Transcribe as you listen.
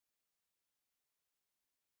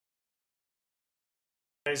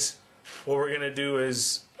Guys, what we're going to do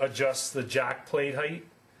is adjust the jack plate height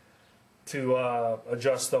to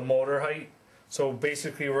adjust the motor height. So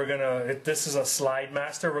basically we're going to, this is a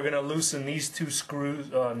slidemaster, we're going to loosen these two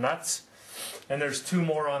screws, nuts, and there's two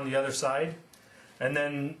more on the other side. And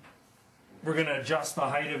then we're going to adjust the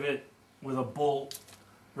height of it with a bolt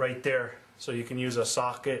right there. So you can use a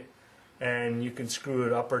socket and you can screw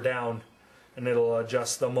it up or down and it'll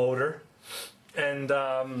adjust the motor. And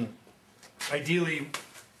ideally,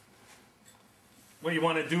 what you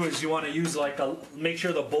want to do is you want to use make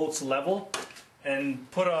sure the bolt's level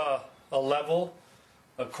and put a level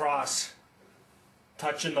across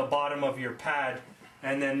touching the bottom of your pad,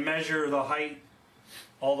 and then measure the height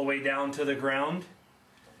all the way down to the ground.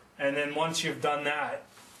 And then once you've done that,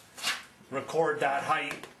 record that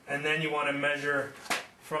height, and then you want to measure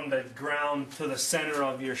from the ground to the center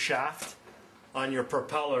of your shaft on your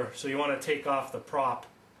propeller. So you want to take off the prop,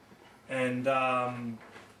 and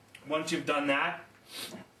once you've done that,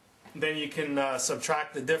 then you can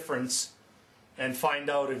subtract the difference and find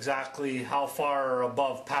out exactly how far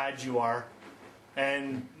above pad you are.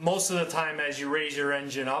 And most of the time as you raise your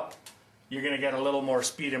engine up, you're going to get a little more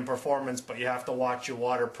speed and performance, but you have to watch your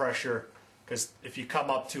water pressure, because if you come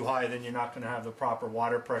up too high, then you're not going to have the proper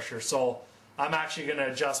water pressure. So I'm actually going to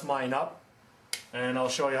adjust mine up, and I'll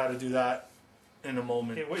show you how to do that in a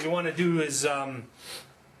moment. Okay, what you want to do is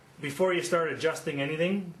before you start adjusting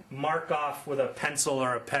anything, mark off with a pencil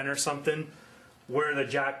or a pen or something where the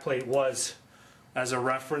jack plate was as a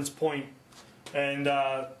reference point. And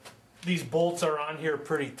these bolts are on here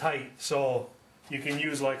pretty tight, so you can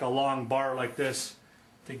use like a long bar like this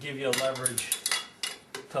to give you leverage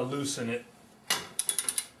to loosen it.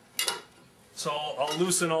 So I'll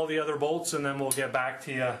loosen all the other bolts and then we'll get back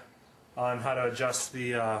to you on how to adjust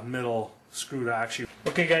the middle screw to actually.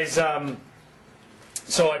 Okay guys,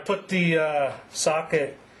 so I put the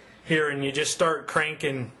socket here, and you just start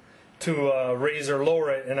cranking to raise or lower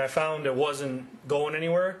it, and I found it wasn't going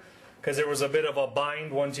anywhere because there was a bit of a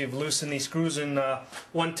bind once you've loosened these screws. And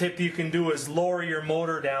one tip you can do is lower your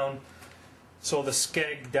motor down, so the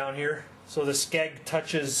skeg down here, so the skeg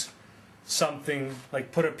touches something,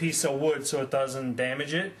 like put a piece of wood so it doesn't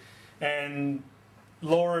damage it, and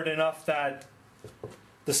lower it enough that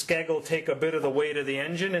the skeg will take a bit of the weight of the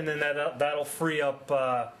engine, and then that'll free up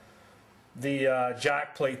the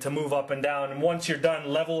jack plate to move up and down. And once you're done,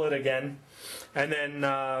 level it again, and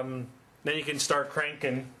then you can start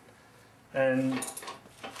cranking. And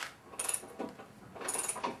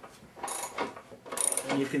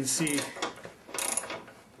you can see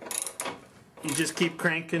you just keep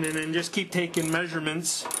cranking and then just keep taking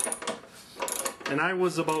measurements. And I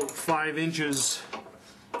was about 5 inches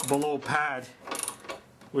below pad,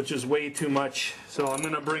 which is way too much. So I'm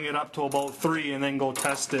going to bring it up to about 3 and then go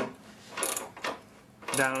test it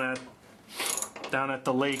down at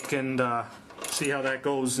the lake and see how that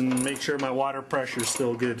goes and make sure my water pressure is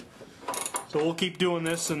still good. So we'll keep doing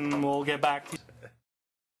this and we'll get back to you.